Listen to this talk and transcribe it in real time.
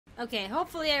Okay,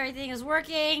 hopefully everything is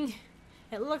working.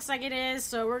 It looks like it is,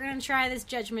 so we're going to try this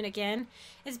judgment again.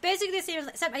 It's basically the same,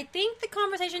 except I think the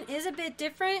conversation is a bit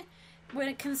different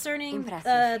when concerning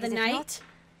the knight.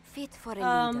 Fit for a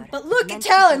leader. But look at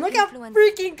Talon! Look how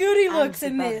freaking good he looks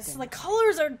in this! Like,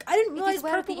 colors are... I didn't realize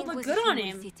purple would look good on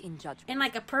him. And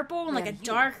like a purple and like a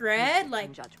dark red.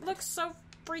 Like, looks so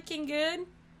freaking good.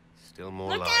 Still more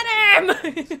look at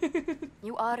him!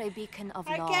 You are a beacon of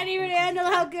law. I can't even handle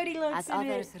how good he looks as in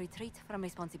others it. retreat from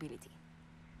responsibility.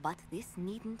 But this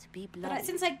needn't be bloody. But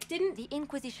since I didn't... The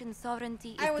Inquisition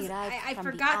sovereignty is derived I from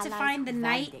forgot the to find the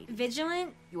Knight validated.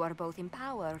 Vigilant. You are both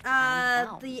empowered and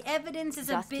bound. The evidence is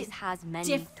Justice a bit has many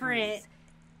different. tools.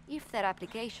 If their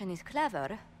application is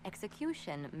clever,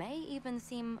 execution may even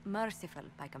seem merciful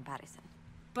by comparison.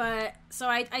 But, so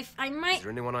I might... Is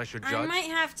there anyone I should judge? I might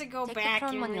have to go Take back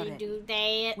and when you're redo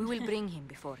that. We will bring him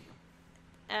before you.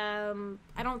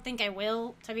 I don't think I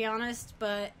will, to be honest,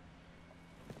 but...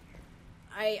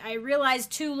 I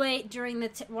realized too late during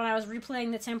when I was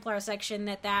replaying the Templar section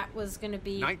that was going to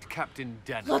be... Knight Captain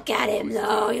Denner. Look at him,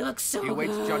 though. He looks so good. He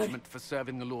awaits judgment for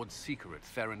serving the Lord's Seeker at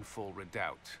Therenfall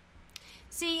Redoubt.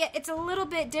 See, it's a little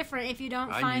bit different if you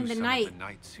don't find the Knight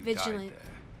Vigilant.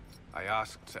 I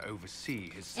asked to oversee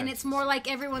his sentences. And it's more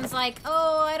like everyone's like,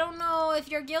 oh, I don't know if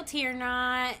you're guilty or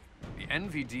not. The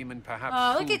Envy Demon perhaps...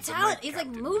 Oh, look at fooled the Talon. Knight He's like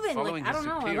Captain, moving. following Like, I don't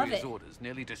know. I love his it. orders,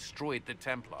 nearly destroyed the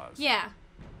Templars. Yeah.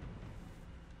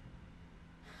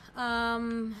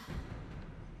 And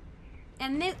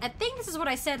I think this is what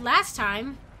I said last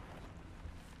time.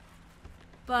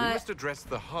 But... We must address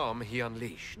the harm he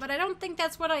unleashed. But I don't think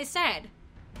that's what I said.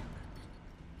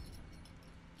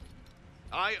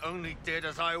 I only did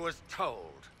as I was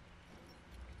told.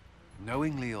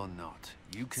 Knowingly or not,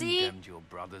 you condemned your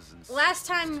brothers and sisters last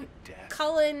time to death.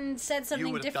 Cullen said You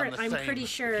something would have different, done the I'm same pretty if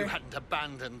sure. you hadn't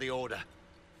abandoned the order.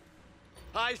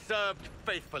 I served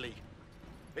faithfully.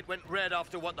 It went red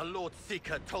after what the Lord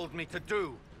Seeker told me to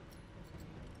do.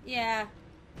 Yeah.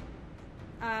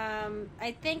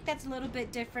 I think that's a little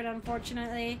bit different,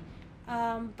 unfortunately.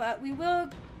 But we will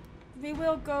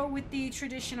go with the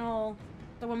traditional,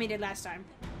 the one we did last time.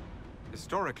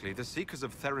 Historically, the Seekers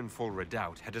of Therenfall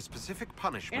Redoubt had a specific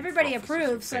punishment. Everybody for officers who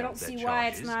approves, so I failed don't their see why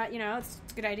it's charges. not, it's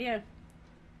a good idea.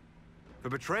 For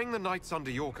betraying the knights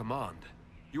under your command,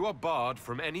 you are barred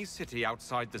from any city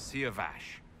outside the Sea of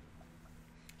Ash.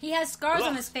 He has scars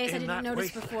on his Lost face I in didn't that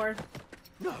notice wasteland. before.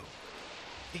 No.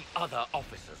 The other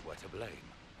officers were to blame.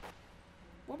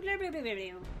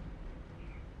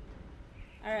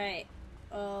 Alright.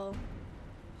 Well,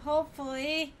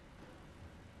 hopefully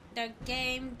the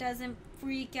game doesn't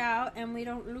freak out and we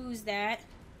don't lose that.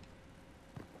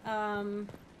 Or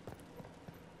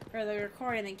the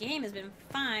recording the game has been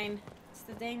fine. It's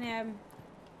the dang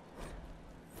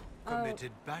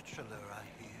Committed bachelor,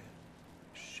 I hear.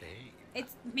 Shame.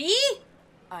 It's me?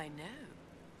 I know.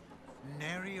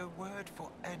 Nary a word for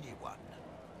anyone.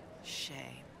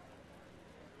 Shame.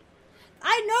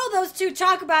 I know those two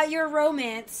talk about your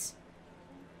romance.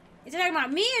 Is it talking about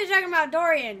me or is it talking about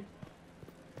Dorian?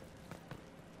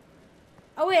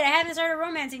 Oh wait, I haven't started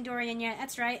romancing Dorian yet.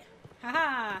 That's right.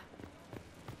 Haha.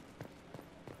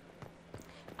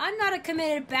 I'm not a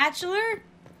committed bachelor.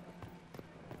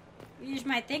 You just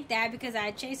might think that because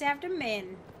I chase after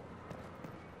men.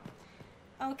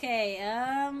 Okay,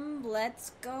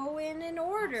 let's go in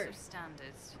order. House of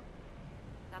standards.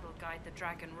 That'll guide the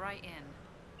dragon right in.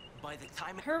 By the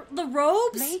time... The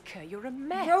robes? Maker, you're a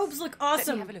mess. Robes look awesome.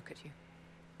 Let me have a look at you.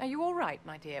 Are you all right,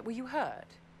 my dear? Were you hurt?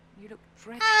 You look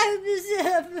dreadful.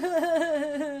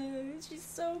 She's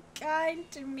so kind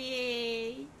to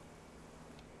me.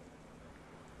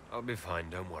 I'll be fine,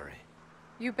 don't worry.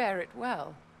 You bear it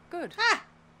well. Good. Ah!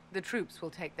 The troops will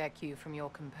take their cue from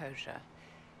your composure.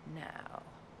 Now,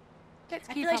 let's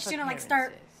I keep feel like up she's gonna like start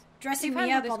appearances. dressing You me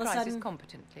handled up all of this a crisis sudden.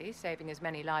 competently, saving as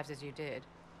many lives as you did.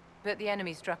 But the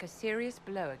enemy struck a serious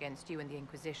blow against you and the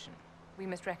Inquisition. We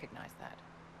must recognize that.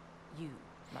 You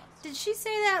must. Did she say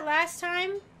that last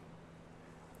time?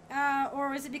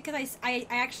 Or was it because I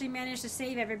actually managed to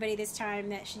save everybody this time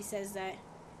that she says that?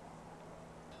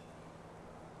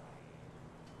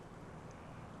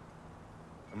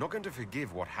 I'm not going to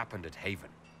forgive what happened at Haven.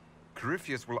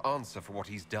 Corypheus will answer for what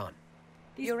he's done.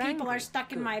 These You're people angry. are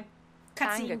stuck in Good. my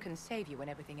Anger cutscene. can save you when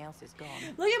everything else is gone.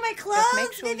 Look at my Just clothes,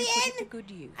 make sure you put it to Vivian!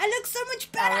 good use. I look so much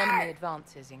Our enemy better!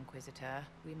 advances, Inquisitor.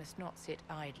 We must not sit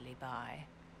idly by.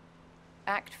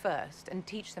 Act first and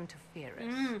teach them to fear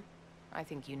us. I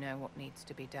think you know what needs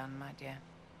to be done, my dear.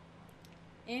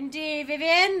 Indeed,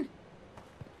 Vivian!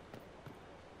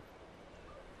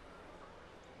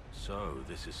 So,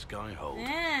 this is Skyhold.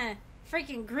 Ah.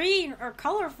 freaking green or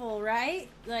colorful, right?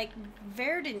 Like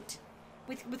verdant,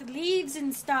 with leaves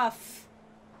and stuff.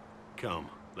 Come,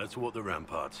 let's walk the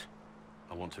ramparts.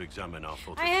 I want to examine our I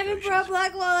fortifications. haven't brought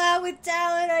Blackwall out with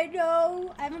Talon, I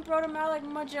know. I haven't brought him out like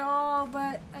much at all,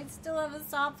 but I still have a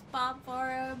soft spot for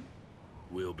him.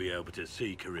 We'll be able to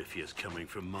see Corypheus coming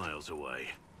from miles away.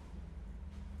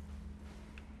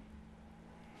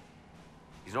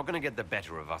 He's not going to get the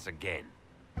better of us again.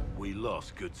 We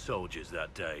lost good soldiers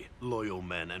that day, loyal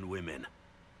men and women.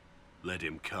 Let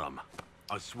him come.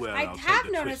 I swear I I'll have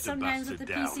take the noticed twisted sometimes with bastard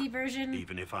the down, PC version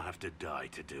even if I have to die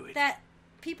to do it. that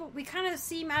we kind of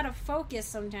seem out of focus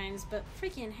sometimes, but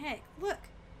freaking heck, look.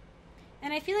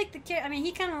 And I feel like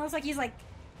he kind of looks like he's like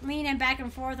leaning back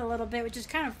and forth a little bit, which is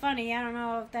kind of funny. I don't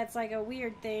know if that's like a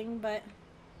weird thing, but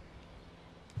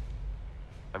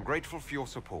I'm grateful for your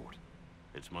support.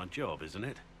 It's my job, isn't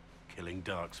it? Killing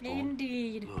Darkspawn.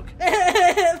 indeed. Look,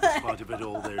 in spite of it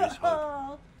all, there is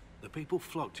hope. The people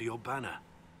flock to your banner.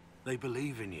 They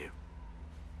believe in you.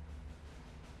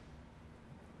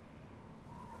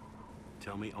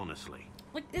 Tell me honestly.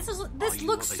 Look, this you looks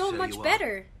what they so say much you are?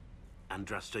 better.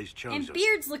 Andraste's chosen. And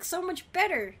Beards look so much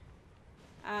better.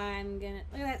 I'm gonna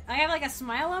look at that. I have like a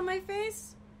smile on my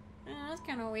face. That's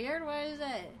kind of weird. Why is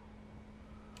that?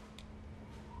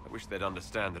 I wish they'd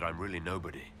understand that I'm really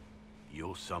nobody.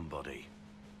 You're somebody.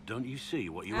 Don't you see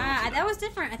what you are to That them? was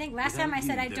different. I think last time I Without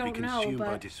said you, I they'd don't be know, consumed by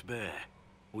but despair.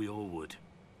 We all would.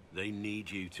 They need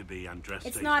you to be Andraste's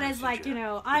it's not as like,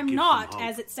 messenger. It I'm gives not them hope.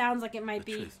 as it sounds like it might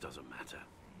The be. truth doesn't matter.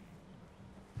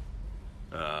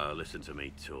 Listen to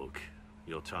me talk.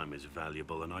 Your time is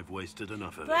valuable, and I've wasted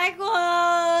enough of it.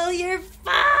 Blackwall, you're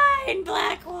fine,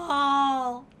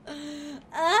 Blackwall.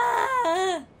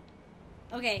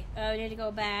 Okay, we need to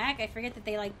go back. I forget that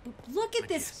they like. Look at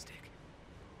this. Majestic.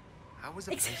 How was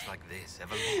a place like this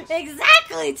ever lost?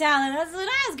 Exactly, Talon. That's what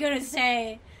I was gonna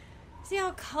say. See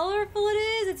how colorful it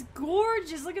is? It's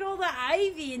gorgeous. Look at all the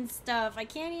ivy and stuff. I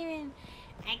can't even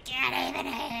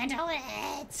handle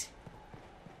it.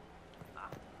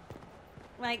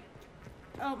 Like,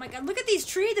 oh my god, look at these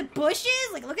trees, the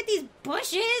bushes. Like, look at these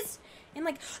bushes. And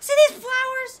like, see these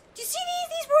flowers? Do you see these?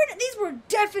 These were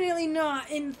definitely not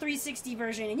in the 360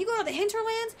 version. And you go to the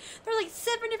hinterlands, there are like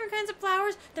 7 different kinds of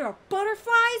flowers. There are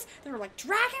butterflies. There were like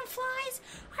dragonflies.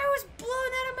 I was blown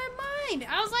out of my mind.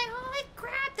 I was like, holy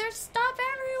crap, there's stuff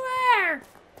everywhere.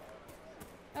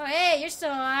 Oh hey, you're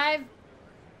still alive.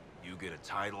 You get a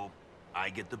title, I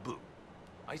get the boot.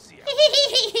 I see how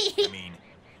it is. I mean,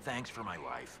 thanks for my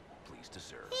life. Pleased to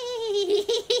serve.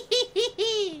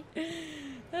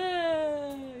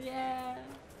 Yeah.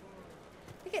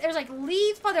 Look at, there's like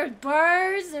leaves, there's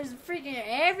birds, there's freaking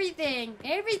everything.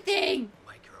 Everything.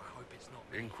 Maker, I hope it's not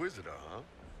me. Inquisitor, huh?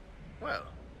 Well,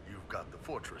 you've got the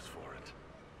fortress for it.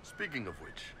 Speaking of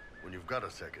which, when you've got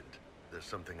a second, there's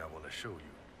something I want to show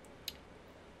you.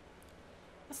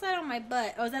 What's that on my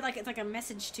butt? Oh, is that like, it's like a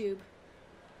message tube.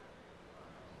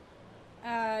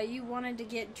 You wanted to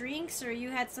get drinks or you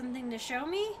had something to show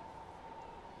me?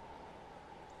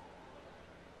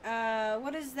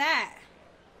 What is that?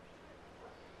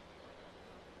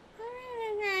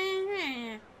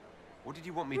 What did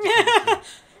you want me to do?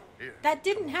 Here. That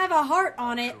didn't have a heart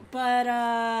on it, but,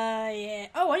 yeah.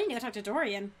 Oh, I need to go talk to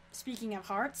Dorian. Speaking of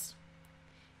hearts.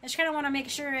 I just kind of want to make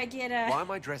sure I get, Why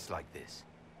am I dressed like this?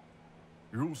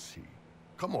 You'll see.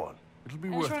 Come on. It'll be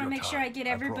I worth just want to your make time. sure I get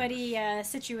I everybody, promise.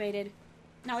 situated.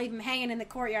 Not leave them hanging in the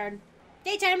courtyard.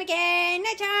 Daytime again!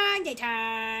 Nighttime!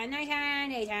 Daytime! Nighttime!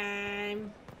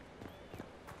 Daytime!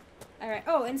 Alright.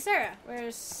 Oh, and Sarah.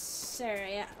 Where's Sarah?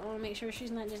 Yeah, I want to make sure she's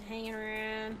not just hanging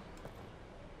around.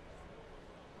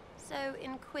 So,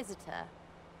 Inquisitor.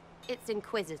 It's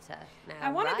Inquisitor now,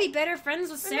 I want to be better friends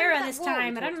with Remember Sarah that this war we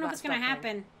time, but I talked don't know if about it's going to stopping?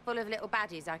 happen. Full of little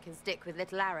baddies I can stick with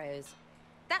little arrows.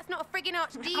 That's not a friggin'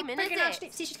 archdemon, is Freaking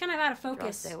it? See, she's kind of out of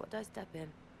focus. So what do I step in?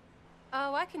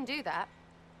 Oh, I can do that.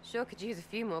 Sure could use a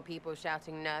few more people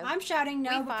shouting no. I'm shouting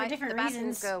no, We but for fight, different the bad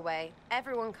reasons. things go away,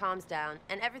 everyone calms down,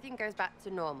 and everything goes back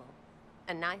to normal.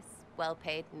 A nice,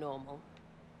 well-paid normal.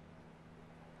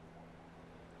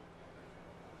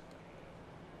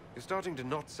 You're starting to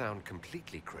not sound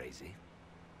completely crazy.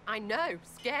 I know,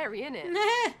 scary, innit?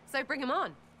 So bring 'em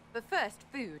on. But first,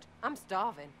 food. I'm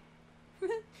starving.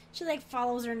 She like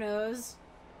follows her nose.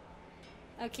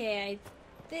 Okay, I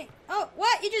think. Oh,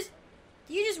 what?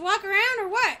 You just walk around or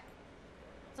what?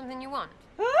 Something you want?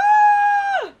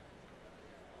 Ah!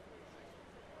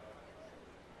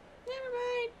 Never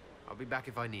mind. I'll be back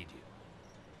if I need you.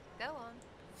 Go on.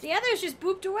 The others just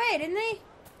booped away, didn't they?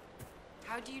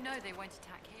 How do you know they won't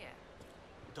attack here?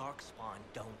 Darkspawn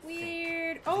don't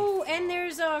Weird. Oh, and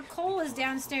there's Cole is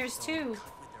downstairs too.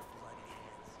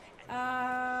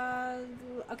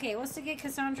 Okay, what's to get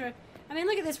Cassandra? I mean,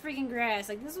 look at this freaking grass.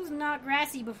 Like, this was not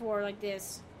grassy before like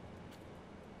this.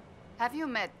 Have you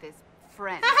met this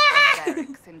friend of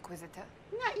Derek's, Inquisitor?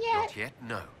 Not yet. Not yet,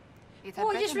 no. Oh,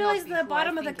 I just realized the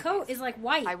bottom of the coat is like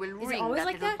white. I will is wring it always that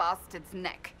like little that? bastard's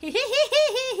neck.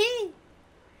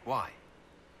 Why?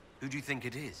 Who do you think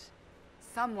it is?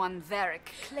 Someone Varric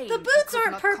claimed The boots he could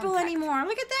aren't not purple contact. anymore.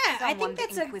 Look at that. I Someone think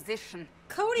that's the a Inquisition.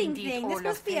 coating Indeed, thing. This all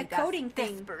must of be a Thedas coating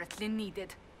thing. desperately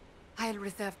needed. I'll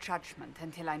reserve judgment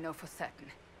until I know for certain.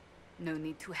 No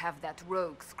need to have that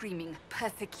rogue screaming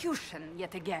persecution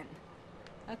yet again.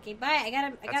 Okay, bye. I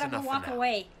gotta go walk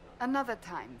away. Another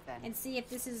time, then. And see if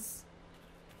this is...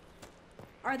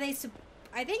 Are they...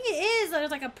 I think it is.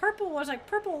 There's like a purple... There's like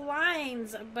purple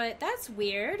lines, but that's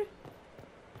weird.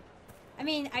 I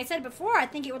mean, I said before, I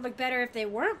think it would look better if they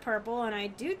weren't purple, and I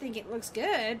do think it looks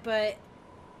good, but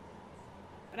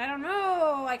I don't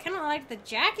know. I kind of like the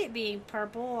jacket being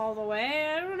purple all the way.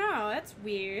 I don't know. That's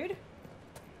weird.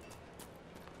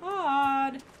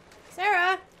 Odd.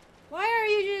 Sarah, why are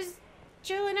you just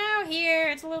chilling out here?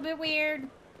 It's a little bit weird.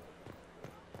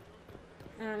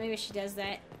 I don't know, maybe she does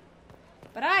that.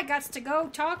 But I got to go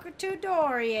talk to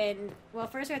Dorian. Well,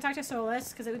 first I gotta talk to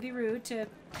Solus, because it would be rude to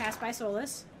pass by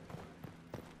Solus.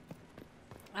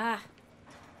 Ah.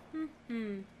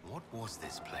 What was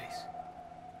this place?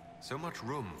 So much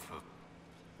room for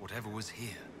whatever was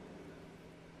here.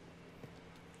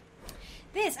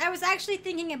 I was actually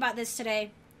thinking about this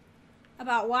today.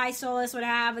 About why Solus would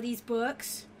have these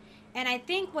books. And I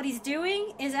think what he's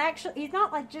doing is actually, he's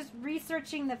not like just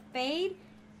researching the Fade.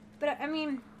 But I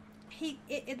mean,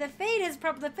 the Fade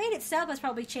itself has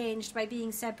probably changed by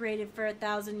being separated for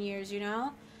 1,000 years, you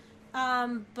know?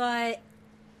 But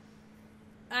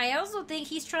I also think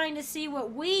he's trying to see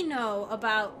what we know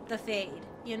about the Fade,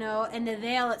 you know, and the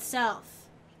Veil itself.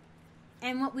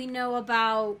 And what we know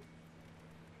about,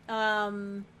 I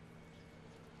mean,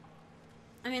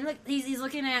 look, he's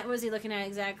looking at, what is he looking at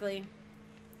exactly?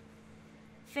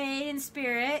 Fade and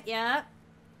Spirit, yeah.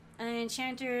 An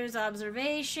Enchanter's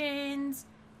Observations,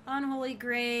 Unholy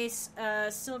Grace,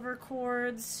 Silver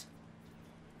Chords,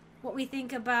 what we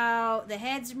think about the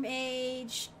Head's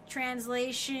Mage,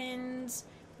 translations,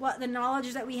 what the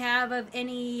knowledge that we have of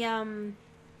any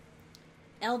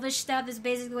elvish stuff is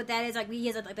basically what that is. Like, we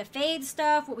use like the Fade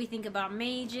stuff, what we think about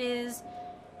mages,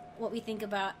 what we think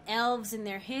about elves and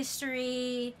their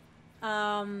history,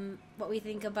 what we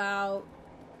think about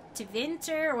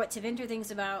Tevinter, or what Tevinter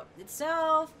thinks about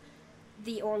itself,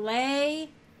 the Orlais,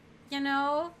 you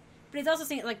know? But he's also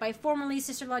saying, like, by formerly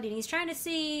Sister Laudine, he's trying to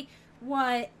see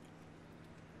what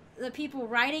the people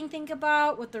writing think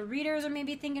about, what the readers are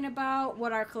maybe thinking about,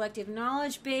 what our collective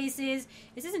knowledge base is.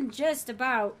 This isn't just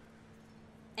about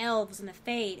elves and the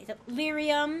Fade. It's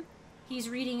Lyrium. He's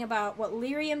reading about what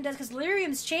Lyrium does, because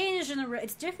Lyrium's changed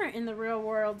it's different in the real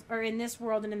world, or in this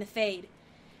world, and in the Fade.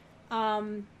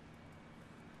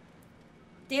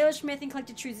 Dalish myth and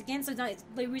collected truths again, so it's not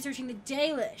like researching the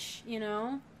Dalish, you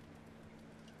know?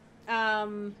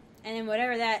 And then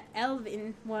whatever that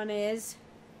Elven one is.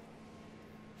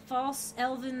 False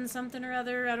Elven something or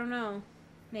other, I don't know.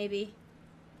 Maybe.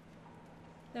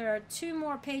 There are 2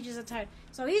 more pages at a time.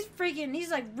 So he's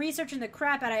like researching the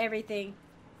crap out of everything.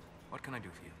 What can I do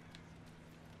for you?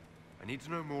 I need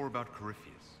to know more about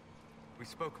Corypheus. We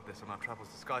spoke of this on our travels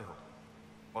to Skyhawk.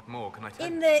 What more can I tell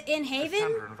you? In Haven?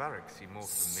 Cassandra and Varric seem more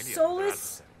familiar.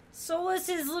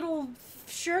 Solus's little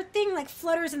shirt thing like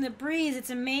flutters in the breeze. It's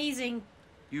amazing.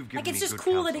 You've given like, it's me just good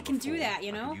cool that it counsel can do before. that,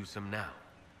 you know? I can use some now.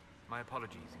 My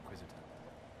apologies, Inquisitor.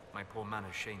 My poor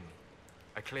manners shame me.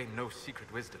 I claim no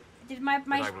secret wisdom. Did my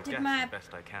guess as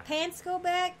best I can. pants go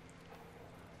back?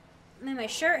 I mean, my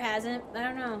shirt hasn't. I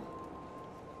don't know.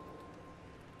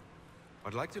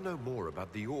 I'd like to know more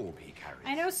about the orb he carries.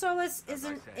 I know Solus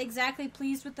isn't exactly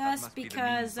pleased with us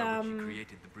because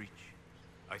created the breach.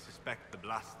 I suspect the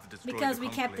blast destroyed because the we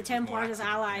kept the Conclave was more Templars as active than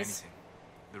allies. anything.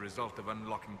 The result of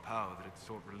unlocking power that had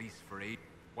sought release for aid.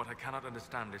 What I cannot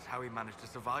understand is how he managed to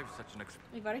survive such an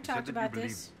experience. We've already talked about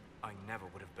this. I never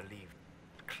would have believed.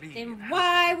 Clearly, Then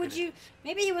why would you?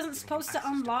 Maybe he wasn't supposed to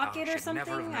unlock it or should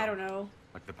never something. have I don't know.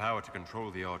 Like the power to control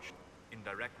the Arch.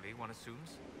 Indirectly, one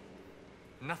assumes.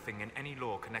 Nothing in any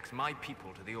law connects my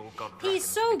people to the old god dragon. He's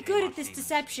so good at this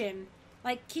deception.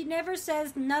 Like, he never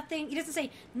says nothing. He doesn't say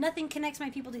nothing connects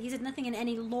my people to. He says nothing in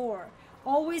any lore.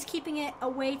 Always keeping it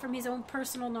away from his own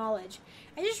personal knowledge.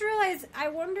 I just realized, I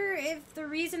wonder if the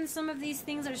reason some of these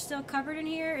things are still covered in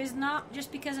here is not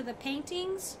just because of the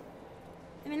paintings.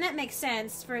 I mean, that makes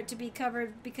sense for it to be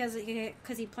covered because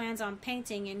he plans on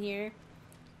painting in here.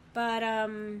 But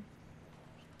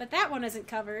that one isn't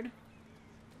covered.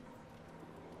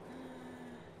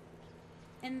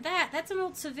 And that's an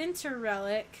old Tevinter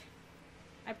relic.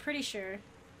 I'm pretty sure.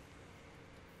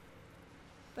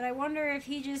 But I wonder if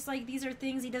he just, like, these are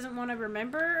things he doesn't want to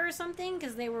remember or something,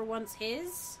 because they were once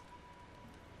his?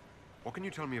 What can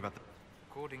you tell me about the...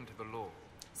 According to the law.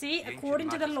 See? According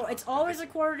to the law. It's always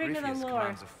according to the law.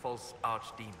 Commands a false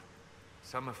archdemon.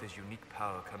 Some of his unique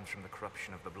power comes from the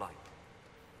corruption of the blight.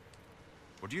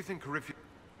 What do you think Corypheus...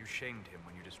 You shamed him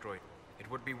when you destroyed him. It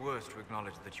would be worse to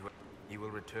acknowledge that you... He will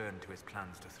return to his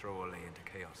plans to throw Olay into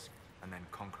chaos, and then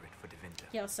conquer it for Tevinter.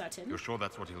 Yeah, certain. You're sure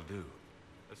that's what he'll do?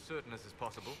 As certain as is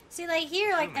possible. See, like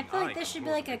here, like I feel like this should be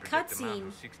like a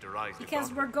cutscene,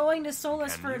 because we're going to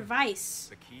Solus for advice.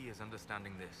 The key is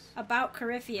understanding this. About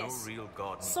Corypheus. No real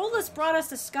god. Solus brought us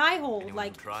to Skyhold.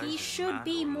 Like he should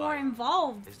be more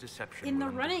involved in the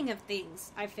running of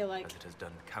things. I feel like. As it has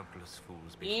done countless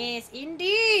fools before. Yes,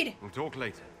 indeed. We'll talk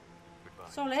later.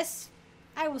 Goodbye. Solus,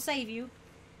 I will save you.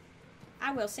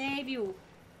 I will save you.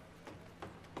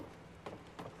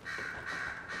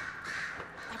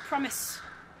 I promise.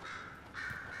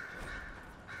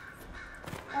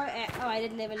 Oh, I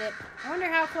did level it. I wonder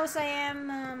how close I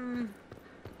am,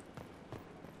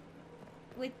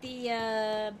 with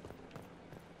the,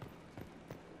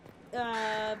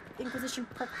 Inquisition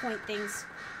perk point things.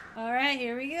 Alright,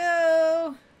 here we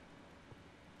go.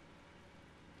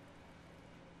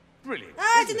 Brilliant.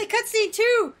 Ah, it's in the cutscene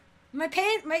too! My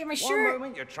shirt. One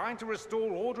moment you're trying to restore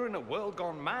order in a world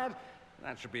gone mad.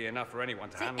 That should be enough for anyone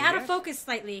to handle. Out of focus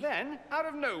slightly. Then, out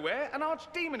of nowhere, an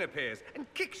archdemon appears and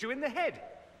kicks you in the head.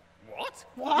 What?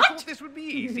 What? You thought this would be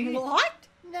easy? What?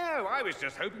 No, I was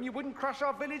just hoping you wouldn't crush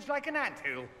our village like an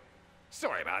anthill.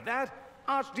 Sorry about that.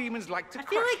 Archdemons like to crush, I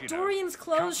feel like Dorian's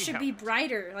clothes should be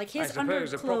brighter, like his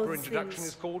underclothes. I suppose a proper introduction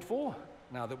is called for,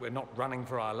 now that we're not running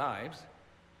for our lives.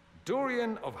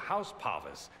 Dorian of House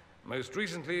Parvis, most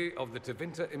recently of the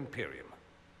Tevinter Imperium.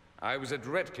 I was at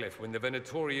Redcliffe when the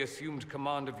Venatori assumed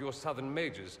command of your southern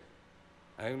mages.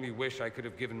 I only wish I could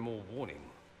have given more warning.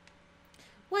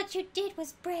 What you did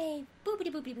was brave. Boopity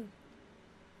boopity boo.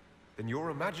 Then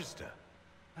you're a Magister.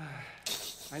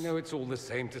 I know it's all the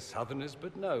same to southerners,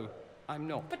 but no, I'm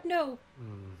not. But no.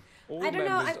 All I don't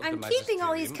know. members of I'm the keeping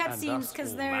all these Magisterium, and cutscenes thus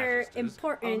because all they're Magisters,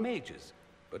 important. Are mages,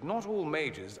 but not all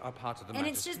mages are part of the And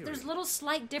it's just there's little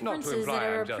slight Not to differences imply that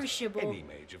are I'm just appreciable. any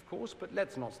mage, of course, but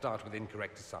let's not start with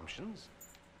incorrect assumptions.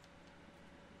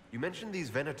 You mentioned these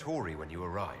Venatori when you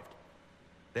arrived.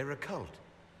 They're a cult.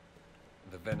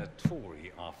 The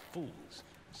Venatori are fools,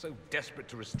 so desperate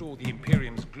to restore the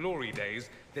Imperium's glory days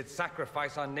they'd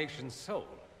sacrifice our nation's soul.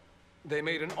 They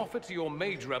made an offer to your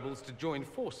mage rebels to join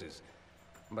forces,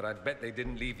 but I'd bet they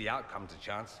didn't leave the outcome to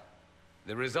chance.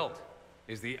 The result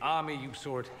is the army you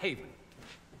saw at Haven.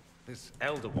 This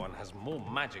Elder One has more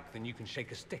magic than you can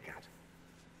shake a stick at.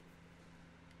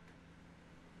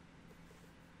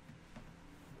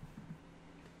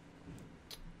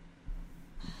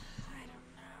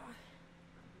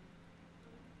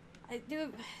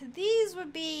 These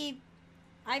would be,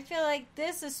 I feel like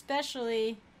this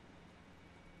especially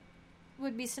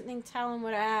would be something Talon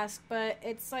would ask, but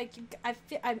it's like,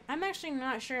 I'm actually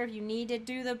not sure if you need to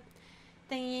do the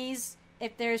thingies,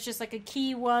 if there's just like a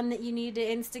key one that you need to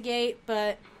instigate,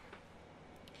 but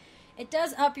it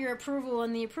does up your approval,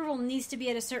 and the approval needs to be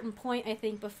at a certain point, I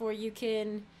think, before you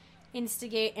can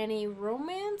instigate any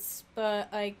romance, but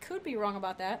I could be wrong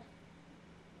about that.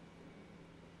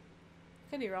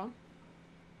 Could be wrong.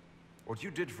 What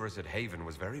you did for us at Haven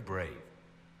was very brave.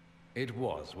 It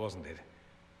was, wasn't it?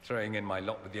 Throwing in my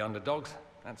lot with the underdogs,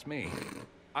 that's me.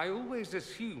 I always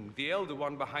assumed the Elder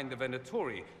One behind the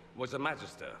Venatori was a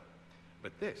Magister.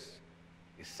 But this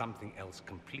is something else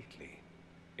completely.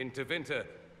 In Tevinter,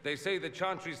 they say the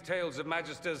Chantry's tales of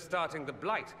Magisters starting the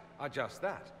Blight are just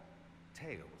that.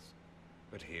 Tales.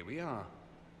 But here we are.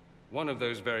 One of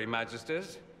those very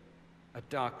Magisters, a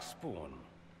dark spawn.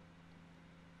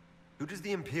 Who does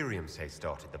the Imperium say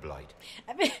started the Blight?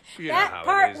 I mean, that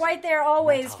part right there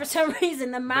always, for some reason,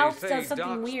 the mouth does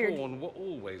something weird. Darkspawn were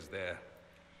always there.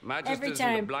 Magisters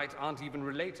and the Blight aren't even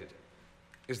related.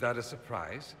 Is that a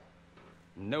surprise?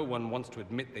 No one wants to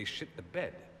admit they shit the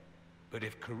bed. But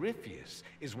if Corypheus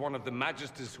is one of the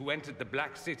Magisters who entered the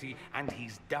Black City and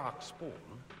he's Darkspawn,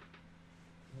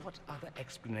 what other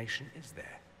explanation is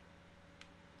there?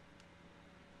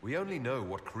 We only know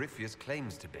what Corypheus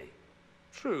claims to be.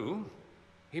 True.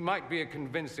 He might be a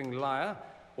convincing liar,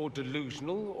 or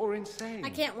delusional, or insane. I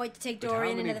can't wait to take But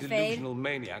Dorian how many into the Fade. delusional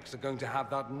maniacs are going to have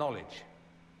that knowledge?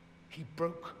 He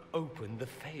broke open the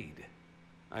Fade.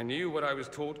 I knew what I was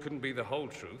taught couldn't be the whole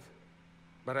truth,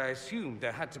 but I assumed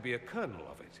there had to be a kernel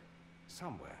of it,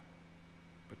 somewhere.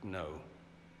 But no,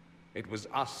 it was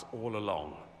us all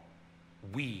along.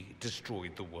 We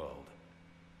destroyed the world.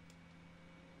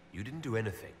 You didn't do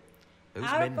anything. Those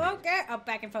Out men of did. focus. Oh,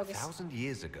 back in focus. 1,000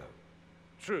 years ago.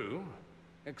 True,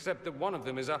 except that one of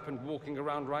them is up and walking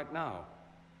around right now.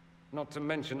 Not to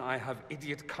mention I have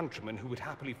idiot countrymen who would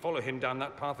happily follow him down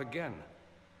that path again.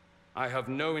 I have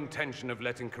no intention of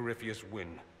letting Corypheus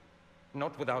win.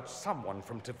 Not without someone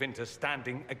from Tevinter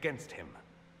standing against him.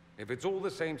 If it's all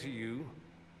the same to you,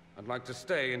 I'd like to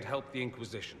stay and help the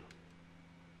Inquisition.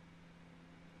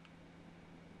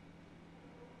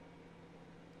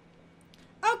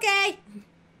 Okay.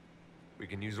 We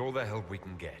can use all the help we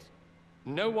can get.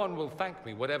 No one will thank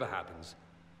me, whatever happens.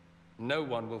 No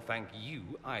one will thank you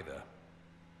either.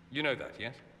 You know that,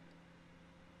 yes?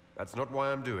 That's not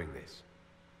why I'm doing this.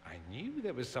 I knew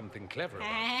there was something clever about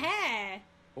it.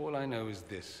 All I know is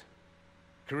this.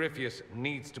 Corypheus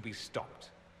needs to be stopped.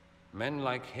 Men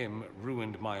like him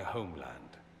ruined my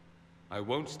homeland. I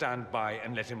won't stand by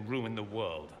and let him ruin the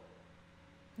world.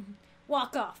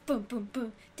 Walk off. Boom, boom,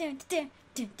 boom. Dun, dun,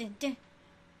 dun, dun, dun.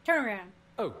 Turn around.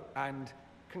 Oh, and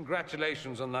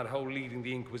congratulations on that whole leading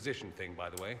the Inquisition thing, by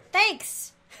the way.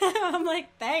 Thanks. I'm like,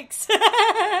 thanks.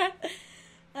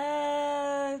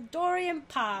 Dorian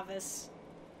Parvis.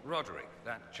 Roderick,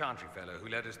 that chantry fellow who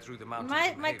led us through the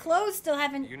mountains. My clothes still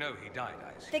haven't You know he died,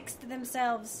 I assume. fixed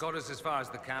themselves. Got us as far as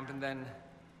the camp, and then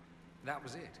that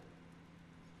was it.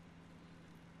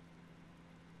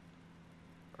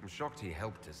 I'm shocked he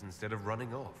helped us instead of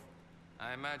running off.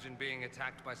 I imagine being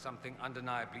attacked by something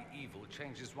undeniably evil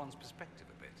changes one's perspective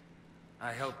a bit.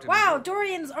 I helped him. Wow,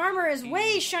 Dorian's armor is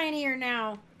way shinier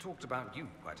now. Talked about you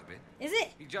quite a bit. Is it?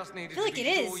 He just needed I feel to like be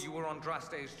it sure is. you were on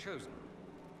Draste's chosen.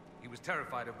 He was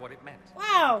terrified of what it meant.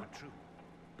 Wow. True.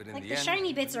 But in Like the the end,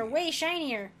 shiny bits are way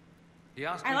shinier. he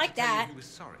asked I me like to tell you that. he was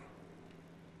sorry.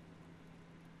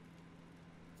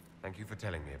 Thank you for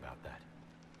telling me about that.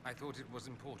 I thought it was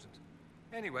important.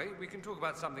 Anyway, we can talk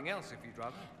about something else if you'd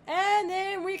rather. And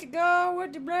then we could go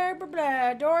with the blah, blah,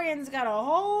 blah. Dorian's got a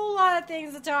whole lot of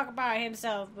things to talk about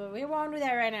himself, but we won't do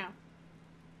that right now.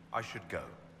 I should go.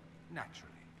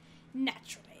 Naturally.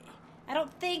 Naturally. I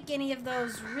don't think any of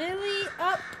those really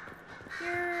up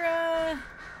your,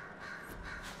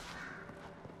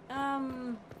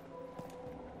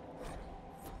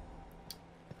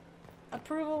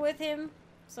 approval with him,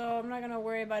 so I'm not gonna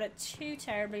worry about it too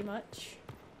terribly much.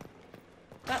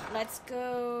 But let's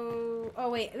go. Oh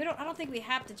wait, I don't think we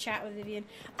have to chat with Vivian.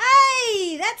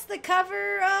 Hey, that's the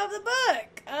cover of the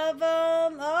book of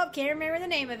oh, can't remember the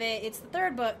name of it. It's the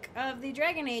third book of the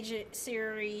Dragon Age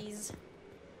series.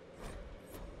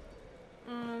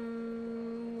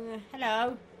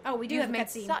 Hello. Oh, we do You've have a made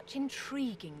cutscene. such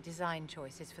intriguing design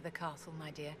choices for the castle, my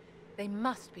dear. They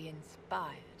must be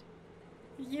inspired.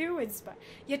 You inspire.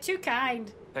 You're too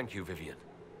kind. Thank you, Vivian.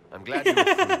 I'm glad you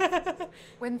approved.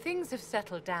 When things have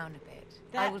settled down a bit,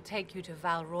 I will take you to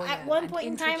Valroya. At one and point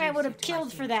in time, I introduce would you have to my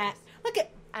killed for that. Look at.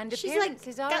 And she's like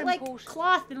appearances are got like important.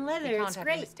 cloth and leather. You can't It's have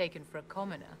great. been mistaken for a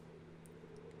commoner.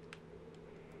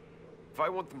 If I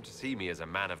want them to see me as a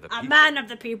man of the A people, man of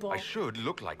the people. I should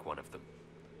look like one of them.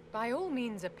 By all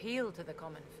means, appeal to the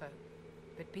common folk,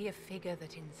 but be a figure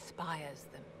that inspires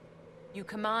them. You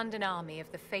command an army of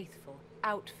the faithful,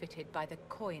 outfitted by the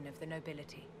coin of the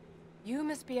nobility. You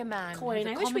must be a man Coin. who the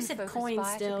I wish we common said folk coin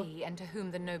aspire still. to be, and to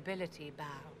whom the nobility bow.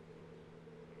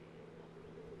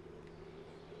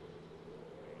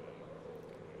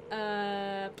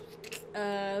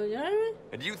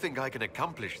 And you think I can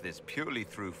accomplish this purely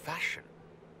through fashion?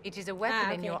 It is a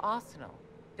weapon in okay. your arsenal.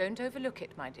 Don't overlook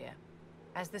it, my dear.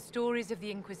 As the stories of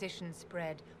the Inquisition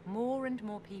spread, more and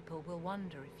more people will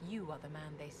wonder if you are the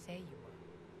man they say you are.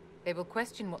 They will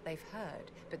question what they've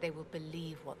heard, but they will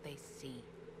believe what they see.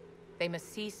 They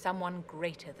must see someone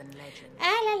greater than legend.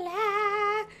 Ah, la,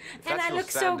 la. And I your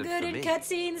look so standard good for in me,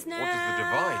 cutscenes now. What does the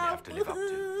Divine have to live up to?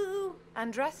 Woohoo.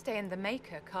 Andraste and the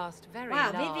Maker cast very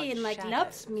Wow, large Vivian like shadows.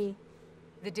 loves me.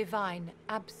 The Divine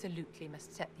absolutely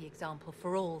must set the example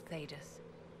for all Thedas.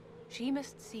 She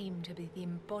must seem to be the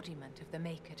embodiment of the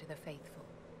Maker to the faithful.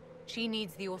 She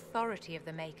needs the authority of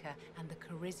the Maker and the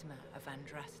charisma of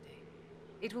Andraste.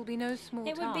 It will be no small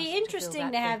It would task be fill interesting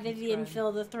that to have vacant Vivian throne.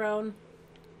 fill the throne.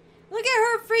 Look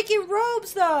at her freaking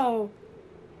robes, though.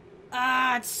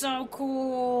 Ah, it's so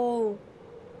cool.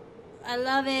 I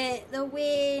love it. The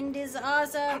wind is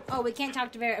awesome. Oh, we can't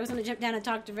talk to Varric. I was going to jump down and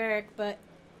talk to Varric, but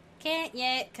can't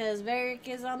yet because Varric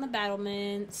is on the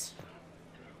battlements.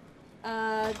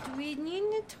 Do we need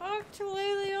to talk to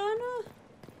Leliana?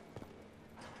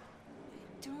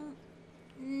 I don't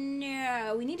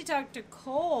know. We need to talk to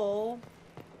Cole.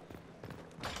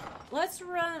 Let's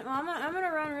run. Well, I'm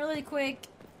gonna run really quick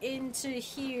into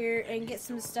here and get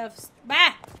some stuff.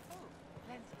 Bah!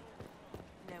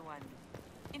 someone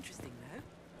interesting,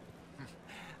 though.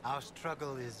 Our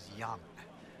struggle is young.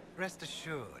 Rest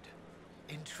assured,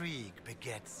 intrigue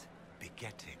begets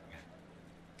begetting.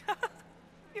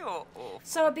 You're awful.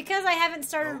 So because I haven't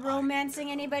started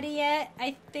romancing anybody yet,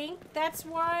 I think that's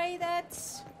why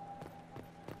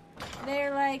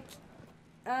they're like,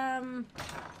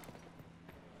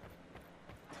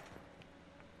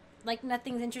 like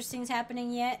nothing's interesting's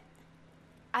happening yet.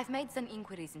 I've made some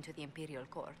inquiries into the Imperial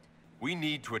Court. We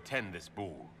need to attend this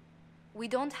ball. We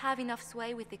don't have enough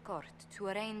sway with the court to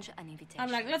arrange an invitation.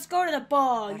 I'm like, let's go to the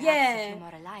ball. Perhaps Yeah. a few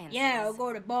more alliances. Yeah, we'll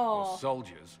go to the ball. Or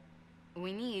soldiers.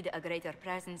 We need a greater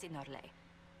presence in Orlais.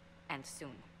 And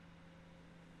soon.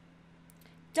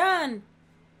 Done.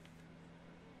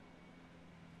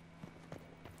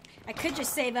 I could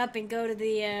just save up and go to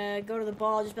the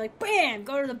ball. Just be like, bam,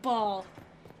 go to the ball.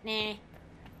 Nah.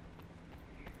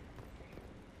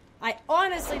 I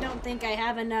honestly don't think I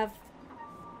have enough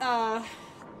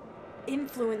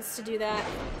influence to do that.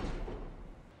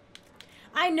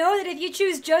 I know that if you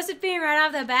choose Josephine right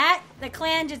off the bat, the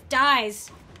clan just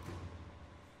dies.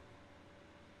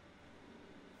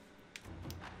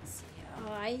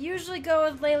 I usually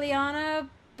go with Leliana,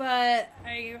 but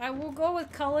I will go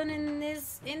with Cullen in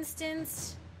this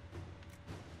instance.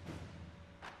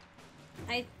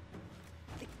 I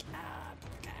think,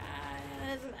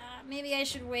 maybe I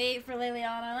should wait for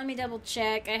Leliana. Let me double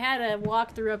check. I had a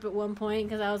walkthrough up at one point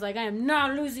because I was like, I am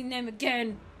not losing them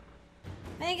again.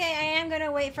 I think I am going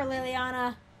to wait for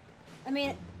Leliana. I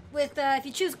mean, with if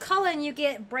you choose Cullen, you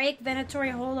get Break,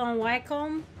 Venatori, Hold on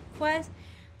Wycombe quest.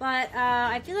 But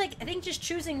I think just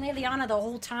choosing Leliana the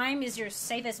whole time is your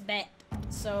safest bet.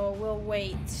 So we'll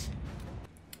wait.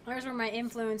 There's where my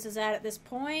influence is at this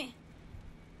point.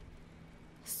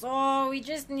 So we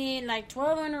just need like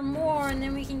 1,200 more and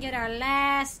then we can get our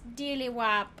last dealy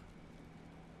wop.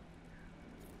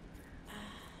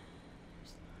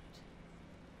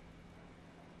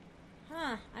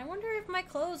 Huh. I wonder if my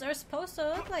clothes are supposed to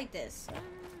look like this.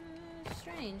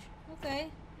 Strange. Okay.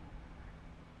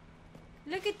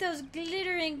 Look at those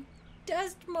glittering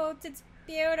dust motes. It's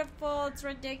beautiful. It's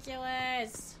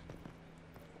ridiculous.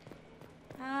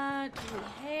 Do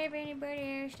we have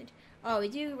anybody else? Oh, we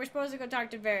do. We're supposed to go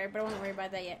talk to Vera, but I won't worry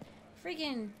about that yet.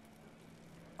 Freaking.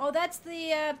 Oh, that's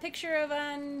the picture of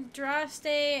Andraste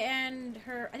and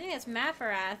her. I think that's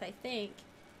Mafarath, I think.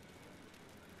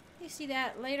 You see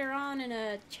that later on in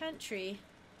a chantry.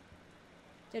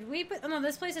 Did we put. Oh, no,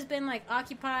 this place has been, like,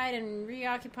 occupied and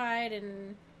reoccupied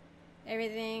and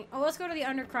everything. Oh, let's go to the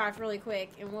Undercroft really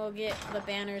quick, and we'll get the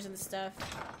banners and stuff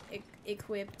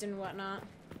equipped and whatnot.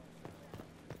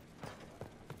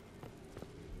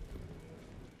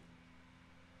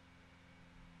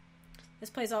 This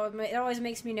place always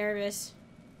makes me nervous.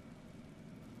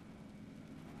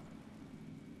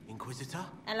 Inquisitor?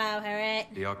 Hello,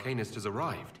 Harriet. The Arcanist has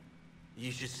arrived.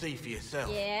 You should see for yourself.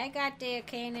 Yeah, I got the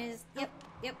Arcanist. Yep.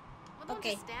 Well, don't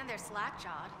Okay. just stand there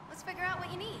slack-jawed. Let's figure out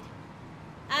what you need.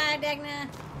 Hi, Dagna.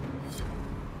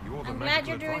 You're the I'm glad magical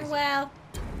you're doing advisor. well.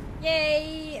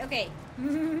 Yay! Okay.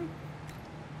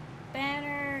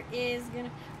 Banner is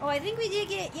gonna. Oh, I think we did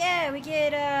get. Yeah, we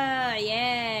get.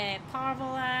 Yeah,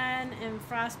 Parvolan and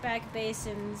Frostback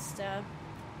Basin stuff.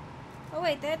 Oh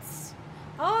wait, that's.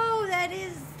 Oh,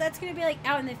 that's gonna be like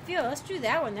out in the field. Let's do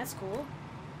that one. That's cool.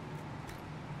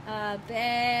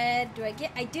 Bed. Do I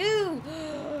get? I do.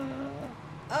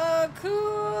 Oh,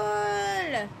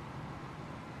 cool.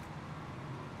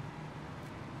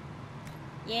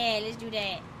 Yeah, let's do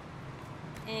that.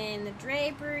 And the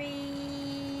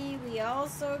drapery, we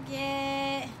also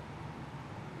get.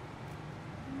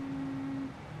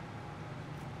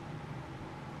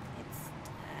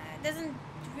 It doesn't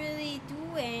really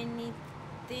do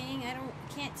anything.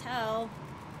 Can't tell.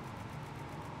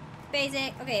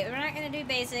 Basic. Okay, we're not gonna do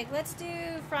basic. Let's do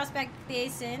Frostback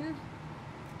Basin.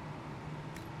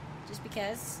 Just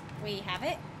because we have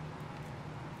it.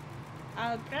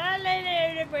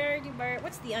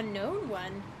 What's the unknown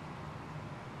one?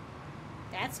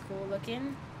 That's cool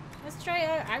looking. Let's try.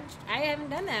 I haven't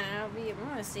done that. I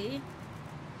want to see.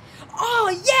 Oh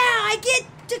yeah, I get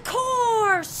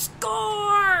decor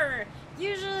score.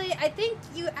 Usually, I think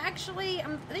you actually.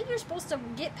 I think you're supposed to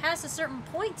get past a certain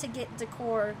point to get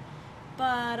decor,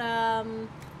 but I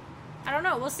don't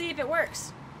know. We'll see if it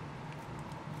works.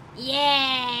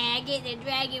 Yeah, I get the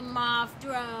Dragon Moth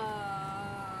throne.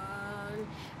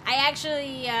 I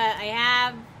actually, I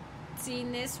have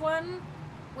seen this one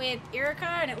with Erica,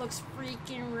 and it looks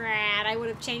freaking rad. I would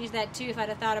have changed that too if I'd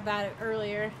have thought about it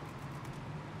earlier.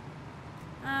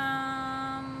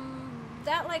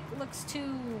 That like looks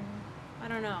too, I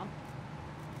don't know.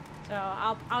 So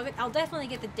I'll definitely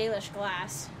get the Dalish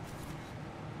glass.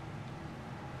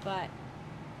 But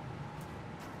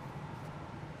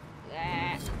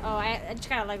oh, I just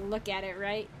gotta like look at it,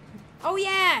 right? Oh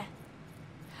yeah.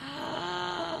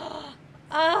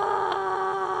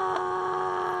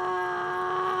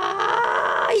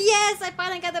 Yes, I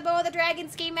finally got the bow of the dragon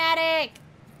schematic.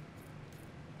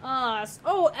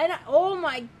 Oh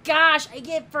my gosh, I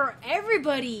get for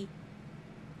everybody.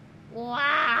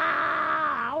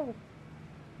 Wow.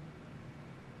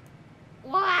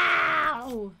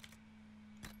 Wow.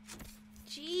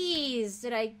 Jeez,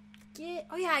 did I get...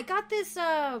 Oh, yeah, I got this,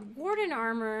 warden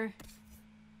armor.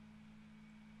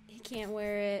 You can't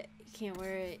wear it. You can't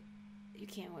wear it. You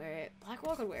can't wear it.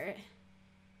 Blackwall could wear it.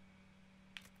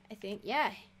 I think,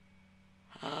 yeah.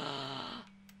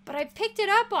 But I picked it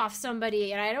up off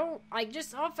somebody, and I don't... Like,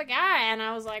 just off a guy, and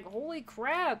I was like, holy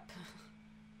crap.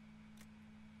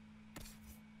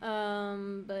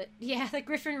 But, yeah, the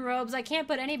Griffin robes. I can't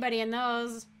put anybody in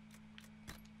those.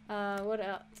 What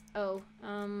else? Oh,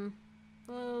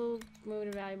 well,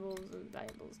 moving to valuables.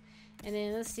 And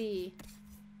then, let's see.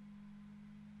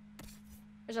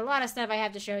 There's a lot of stuff I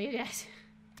have to show you guys.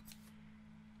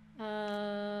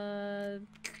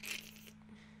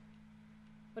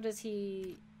 What does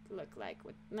he look like?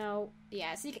 No,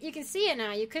 yeah, so you can see it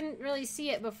now. You couldn't really see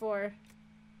it before.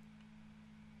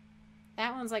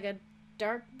 That one's like a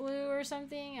dark blue or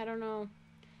something. I don't know.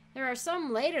 There are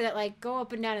some later that like go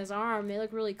up and down his arm. They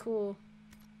look really cool.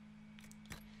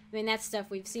 I mean, that's stuff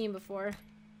we've seen before.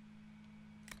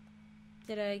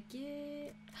 Did I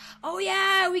get... Oh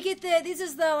yeah, we get this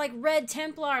is the like Red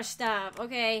Templar stuff.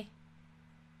 Okay.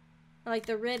 Like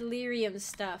the Red Lyrium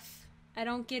stuff. I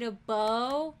don't get a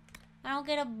bow. I don't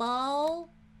get a bow.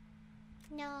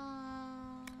 No.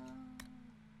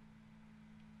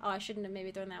 Oh, I shouldn't have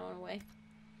maybe thrown that one away.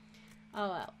 Oh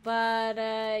well. But,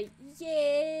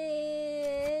 yeah.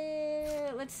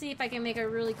 Let's see if I can make a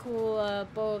really cool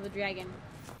bow of the dragon.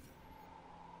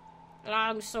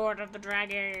 Long sword of the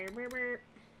dragon.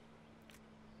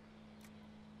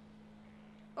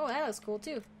 Oh, that looks cool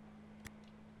too.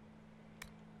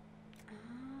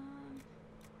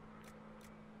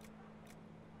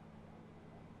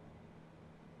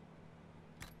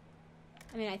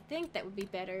 I mean, I think that would be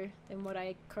better than what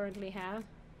I currently have.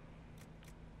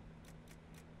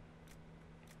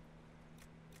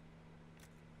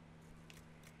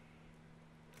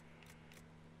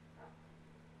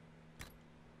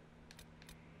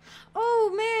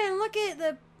 Oh man, look at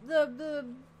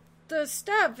the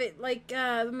stuff. It like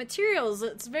the materials.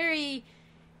 It's very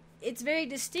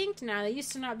distinct now. They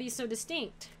used to not be so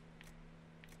distinct.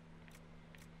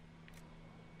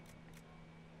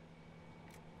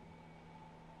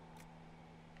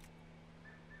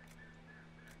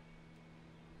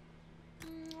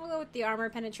 We'll go with the armor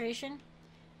penetration.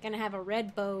 Gonna have a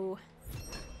red bow.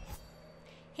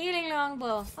 Healing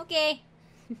longbow. Okay.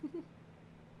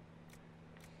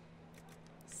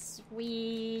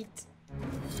 Sweet.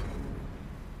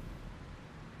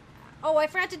 Oh, I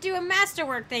forgot to do a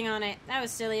masterwork thing on it. That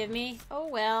was silly of me. Oh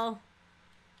well.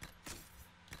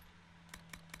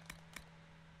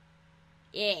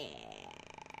 Yeah.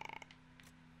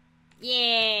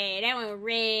 Yeah, that one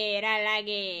red. I like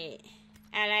it.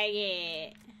 I like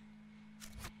it.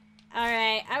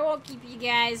 Alright, I won't keep you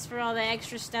guys for all the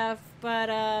extra stuff, but,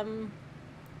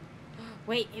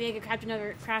 wait, maybe I could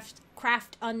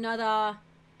craft another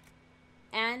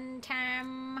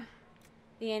Antam.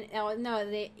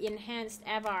 The enhanced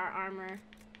Avar armor.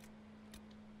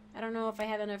 I don't know if I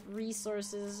have enough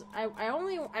resources.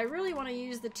 I really want to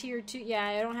use the tier 2. Yeah,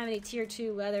 I don't have any tier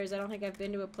 2 leathers. I don't think I've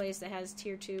been to a place that has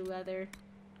tier 2 leather.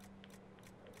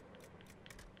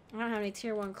 I don't have any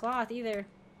tier 1 cloth either.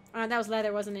 Oh, that was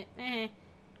leather, wasn't it? Eh.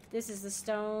 This is the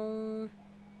stone.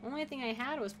 Only thing I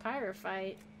had was pyrophyte.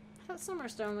 I thought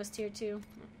Summerstone was tier 2.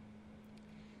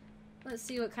 Let's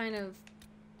see what kind of...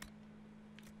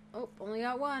 Oh, only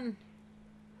got one.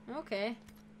 Okay.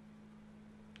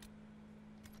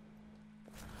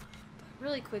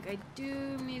 Really quick, I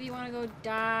do maybe want to go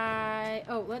die...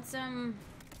 Oh, let's,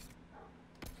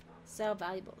 sell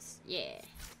valuables. Yeah.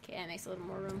 Okay, that makes a little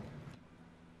more room.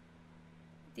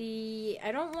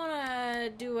 I don't want to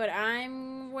do what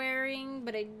I'm wearing,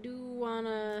 but I do want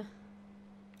to...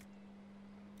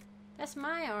 That's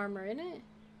my armor, isn't it?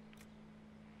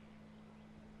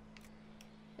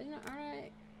 Isn't it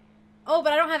alright? Oh,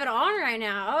 but I don't have it on right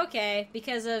now. Okay,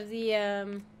 because of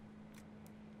the,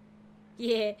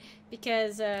 yeah,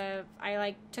 because, I,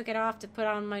 like, took it off to put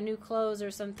on my new clothes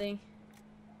or something.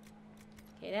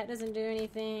 Okay, that doesn't do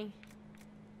anything.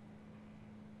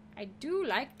 I do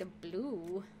like the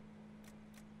blue.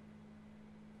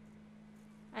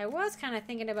 I was kind of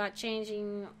thinking about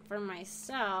changing for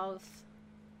myself.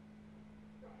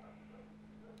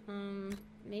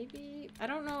 Maybe, I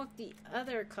don't know if the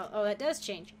other color, oh, that does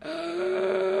change. Oh,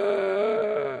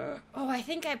 I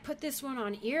think I put this one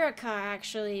on Erica,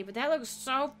 actually, but that looks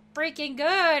so freaking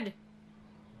good.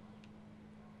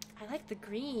 I like the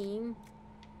green.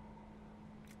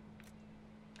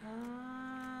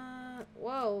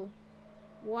 Whoa.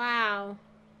 Wow.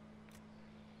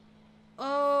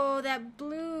 Oh, that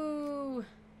blue. Ooh,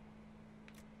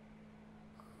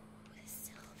 the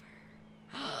silver.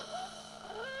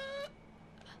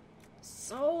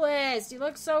 Soulless, you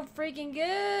look so freaking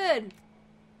good.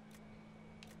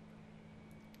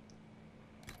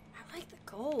 I like the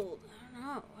gold. I don't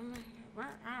know.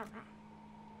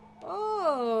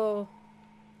 Oh,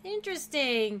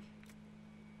 interesting.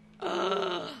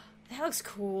 That looks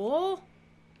cool.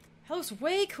 That looks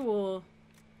way cool.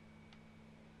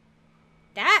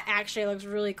 That actually looks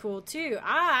really cool too.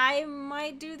 I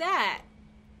might do that.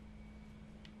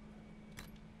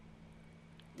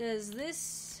 Does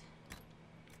this...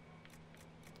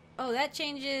 Oh, that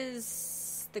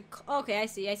changes the... Okay, I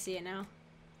see it now.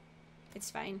 It's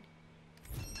fine.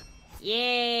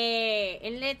 Yay!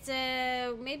 And let's,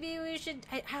 maybe we should...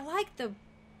 I like the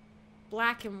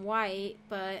black and white,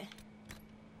 but...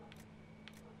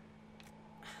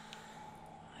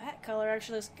 That color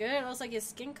actually looks good. It looks like his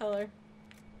skin color.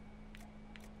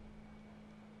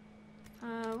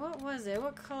 What was it?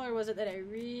 What color was it that I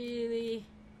really...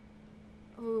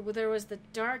 Ooh, there was the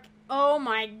dark... Oh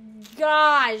my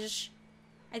gosh!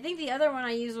 I think the other one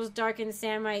I used was darkened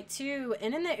samite too.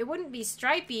 And in there, it wouldn't be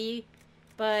stripey,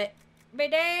 but...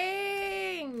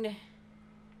 Dang!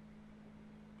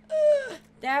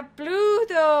 That blue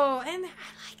though! And I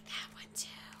like that one too.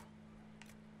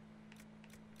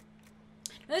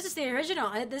 This is the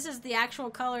original. This is the actual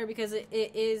color because it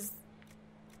is...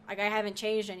 Like, I haven't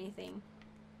changed anything.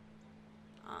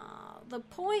 The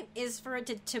point is for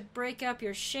it to break up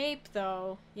your shape,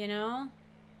 though, you know?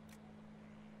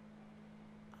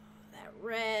 Oh, that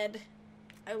red.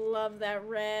 I love that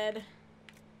red.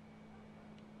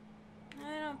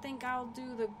 I don't think I'll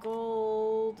do the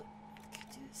gold. I could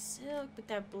do the silk, but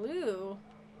that blue.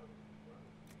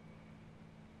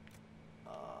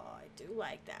 Oh, I do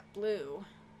like that blue.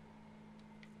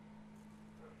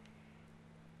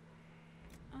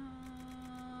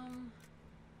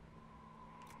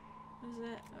 What is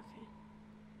that? Okay.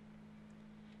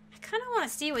 I kind of want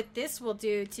to see what this will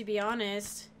do, to be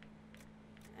honest.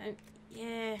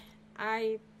 Yeah,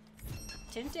 I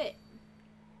tempt it.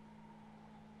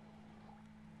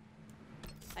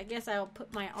 I guess I'll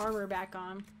put my armor back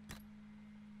on.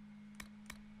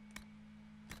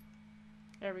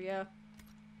 There we go.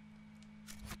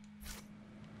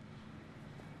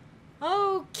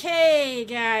 Okay,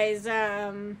 guys,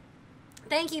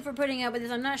 thank you for putting up with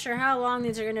this. I'm not sure how long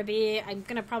these are going to be. I'm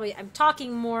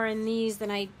talking more in these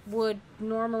than I would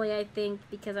normally, I think,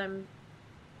 because I'm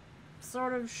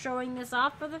sort of showing this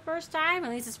off for the first time,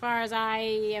 at least as far as I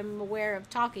am aware of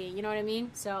talking, you know what I mean?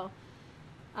 So,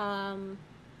 and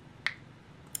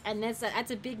that's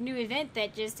a big new event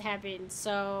that just happened.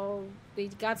 So, we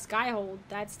got Skyhold.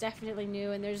 That's definitely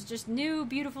new, and there's just new,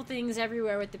 beautiful things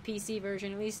everywhere with the PC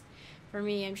version, at least for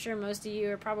me. I'm sure most of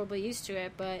you are probably used to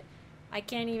it, but I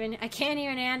can't even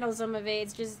handle some of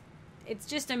it. It's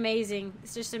just amazing.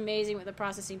 It's just amazing what the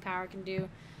processing power can do.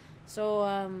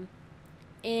 So,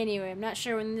 anyway, I'm not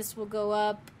sure when this will go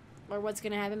up or what's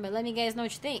going to happen, but let me guys know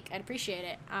what you think. I'd appreciate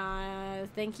it.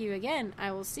 Thank you again.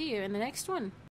 I will see you in the next one.